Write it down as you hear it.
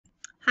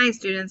Hi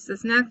students,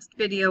 this next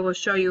video will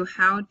show you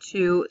how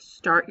to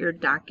start your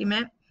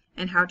document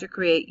and how to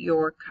create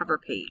your cover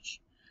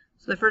page.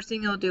 So the first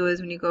thing you'll do is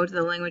when you go to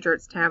the Language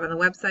Arts tab on the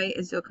website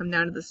is you'll come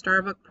down to the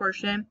StarBook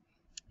portion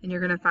and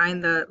you're going to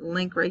find the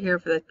link right here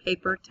for the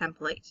paper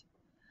template.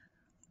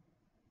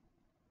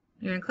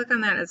 You're going to click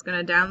on that and it's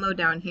going to download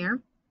down here.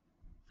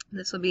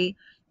 This will be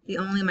the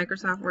only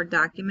Microsoft Word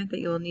document that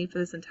you will need for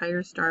this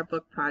entire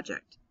StarBook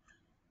project.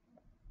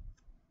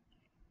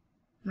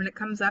 When it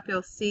comes up,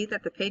 you'll see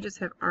that the pages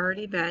have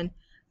already been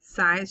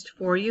sized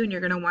for you, and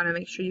you're going to want to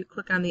make sure you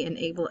click on the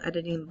Enable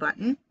Editing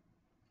button.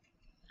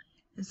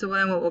 And so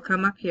then what will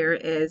come up here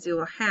is you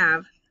will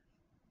have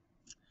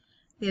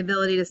the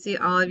ability to see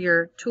all of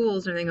your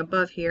tools and everything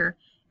above here,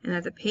 and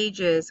that the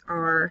pages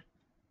are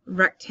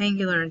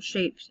rectangular in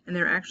shape, and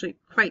they're actually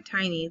quite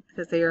tiny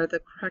because they are the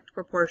correct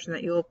proportion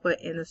that you will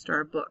put in the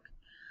StarBook.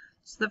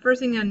 So the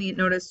first thing you'll need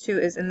to notice too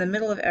is in the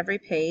middle of every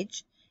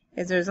page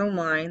is there's a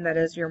line that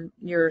is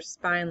your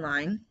spine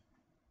line,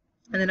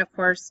 and then of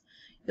course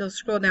you'll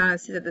scroll down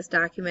and see that this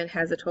document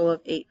has a total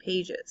of 8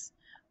 pages,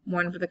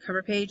 1 for the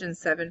cover page and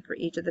 7 for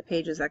each of the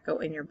pages that go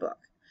in your book.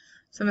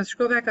 So I'm going to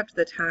scroll back up to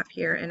the top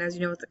here, and as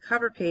you know with the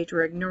cover page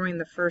we're ignoring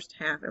the first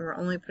half and we're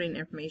only putting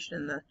information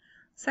in the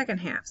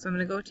second half. So I'm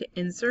going to go to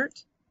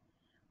Insert,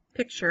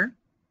 Picture,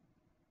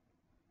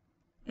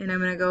 and I'm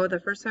going to go, the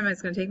first time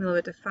it's going to take me a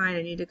little bit to find,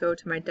 I need to go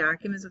to my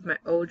documents with my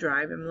O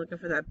drive. I'm looking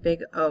for that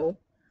big O.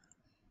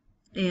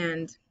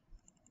 And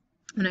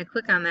when I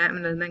click on that,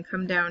 I'm going to then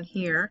come down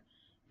here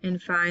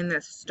and find the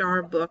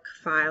StarBook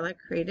file I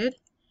created.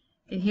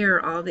 And here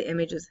are all the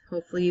images.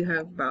 Hopefully you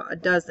have about a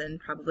dozen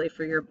probably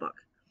for your book.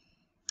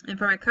 And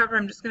for my cover,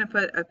 I'm just going to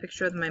put a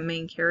picture of my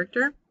main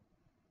character.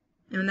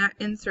 And when that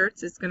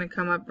inserts, it's going to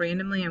come up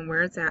randomly on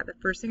where it's at. The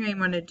first thing I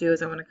want to do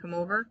is I want to come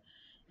over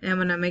and I'm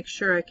going to make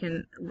sure I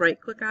can right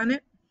click on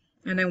it,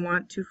 and I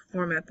want to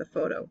format the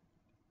photo.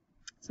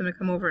 So I'm going to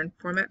come over and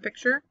format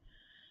picture.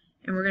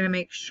 And we're going to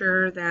make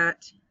sure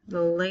that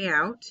the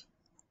layout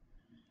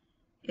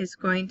is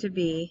going to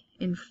be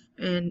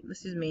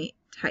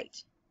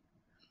tight,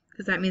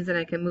 because that means that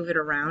I can move it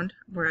around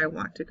where I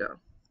want to go.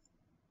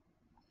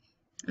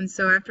 And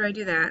so after I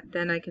do that,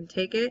 then I can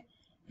take it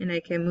and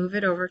I can move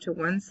it over to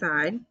one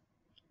side.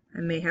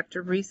 I may have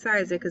to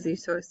resize it because you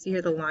see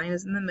here the line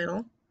is in the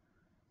middle,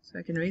 so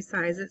I can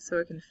resize it so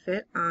it can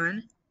fit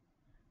on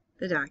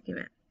the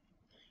document.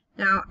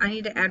 Now I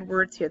need to add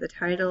words here, the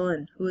title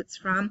and who it's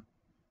from.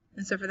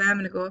 And so for that, I'm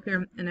going to go up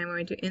here and I'm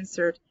going to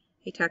insert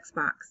a text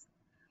box.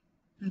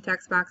 And the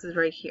text box is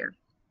right here.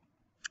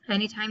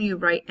 Anytime you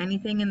write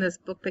anything in this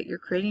book that you're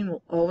creating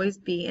will always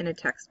be in a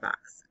text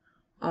box.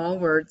 All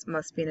words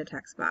must be in a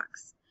text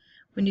box.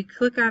 When you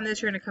click on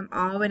this, you're going to come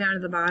all the way down to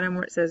the bottom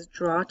where it says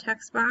Draw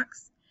Text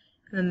Box.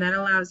 And then that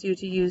allows you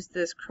to use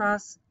this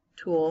cross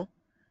tool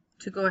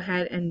to go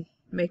ahead and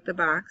make the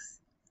box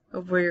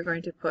of where you're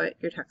going to put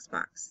your text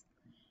box.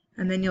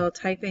 And then you'll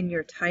type in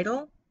your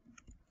title.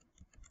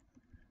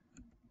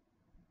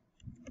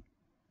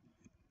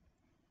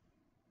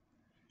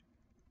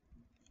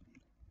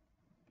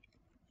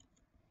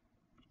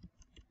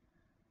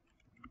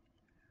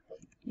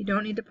 You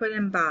don't need to put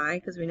in by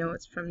because we know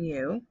it's from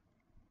you.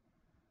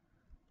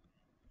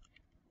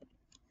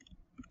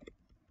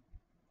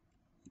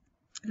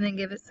 And then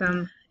give it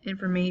some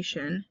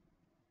information.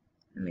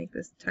 And make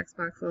this text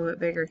box a little bit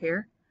bigger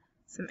here.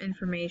 Some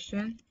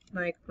information,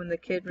 like when the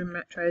kid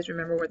tries to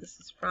remember where this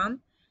is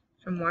from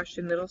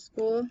Washington Middle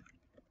School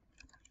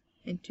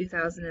in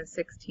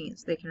 2016,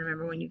 so they can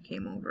remember when you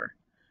came over.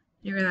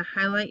 You're going to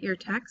highlight your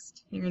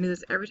text. You're going to do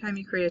this every time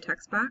you create a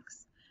text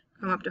box.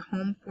 Come up to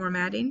Home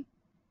Formatting.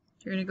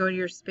 You're going to go to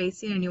your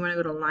spacing and you want to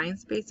go to line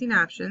spacing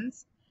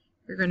options.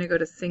 You're going to go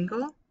to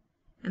single,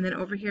 and then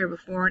over here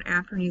before and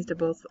after needs to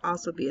both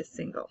also be a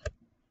single.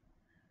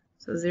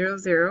 So 0,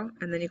 0,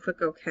 and then you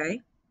click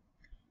OK.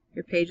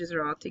 Your pages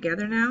are all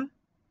together now.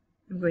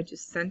 I'm going to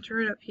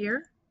center it up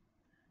here.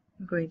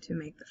 I'm going to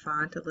make the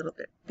font a little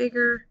bit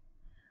bigger.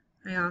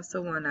 I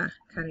also want to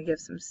kind of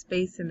give some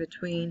space in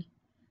between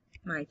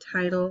my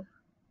title.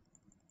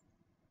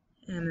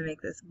 And I'm going to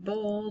make this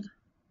bold.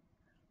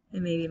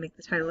 And maybe make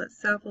the title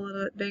itself a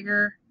little bit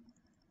bigger.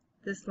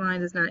 This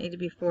line does not need to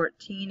be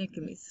 14, it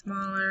can be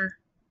smaller.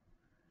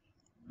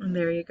 And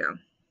there you go.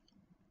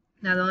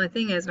 Now the only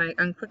thing is when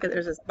I unclick it,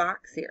 there's this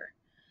box here.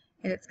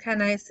 And it's kind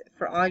of nice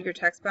for all your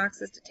text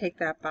boxes to take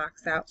that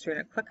box out. So you're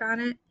going to click on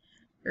it,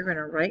 you're going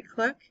to right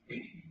click,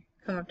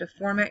 come up to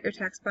Format Your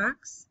Text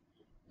Box.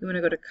 You want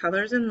to go to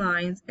Colors and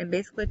Lines and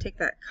basically take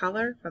that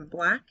color from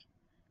black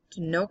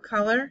to no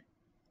color,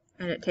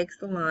 and it takes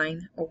the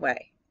line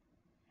away.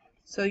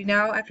 So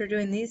now after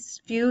doing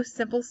these few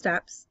simple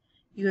steps,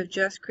 you have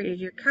just created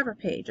your cover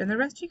page, and the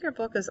rest of your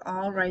book is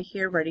all right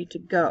here ready to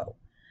go.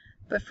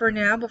 But for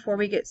now, before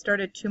we get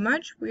started too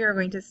much, we are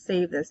going to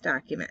save this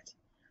document.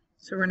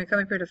 So we're going to come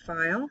up here to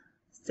File,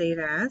 Save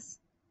As.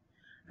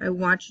 I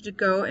want you to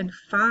go and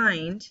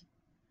find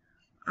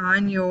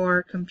on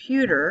your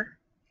computer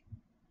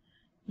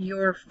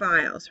your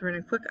file. So we're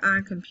going to click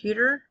on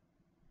Computer,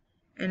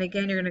 and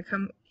again you're going to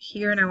come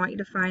here and I want you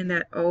to find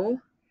that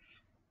O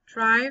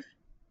drive.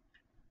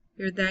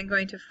 You're then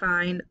going to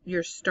find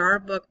your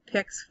StarBook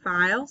Pics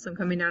file. So I'm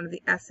coming down to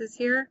the S's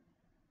here,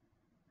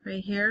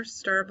 right here,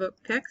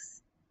 StarBook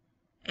Pics.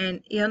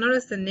 And you'll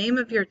notice the name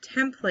of your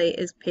template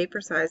is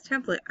Paper Size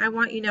Template. I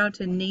want you now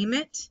to name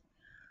it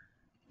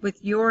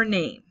with your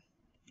name.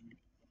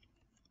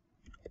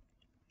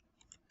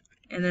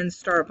 And then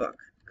StarBook.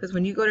 Because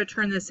when you go to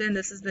turn this in,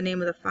 this is the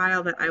name of the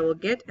file that I will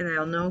get, and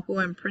I'll know who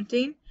I'm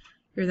printing.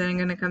 You're then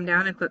going to come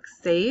down and click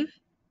Save.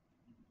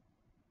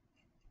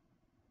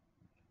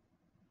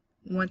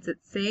 Once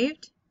it's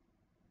saved,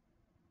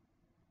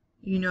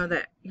 you know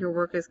that your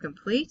work is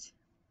complete.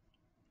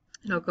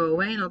 It'll go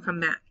away and it'll come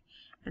back.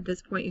 At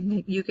this point,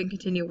 you can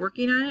continue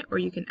working on it, or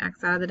you can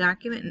X out of the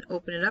document and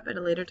open it up at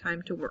a later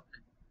time to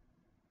work.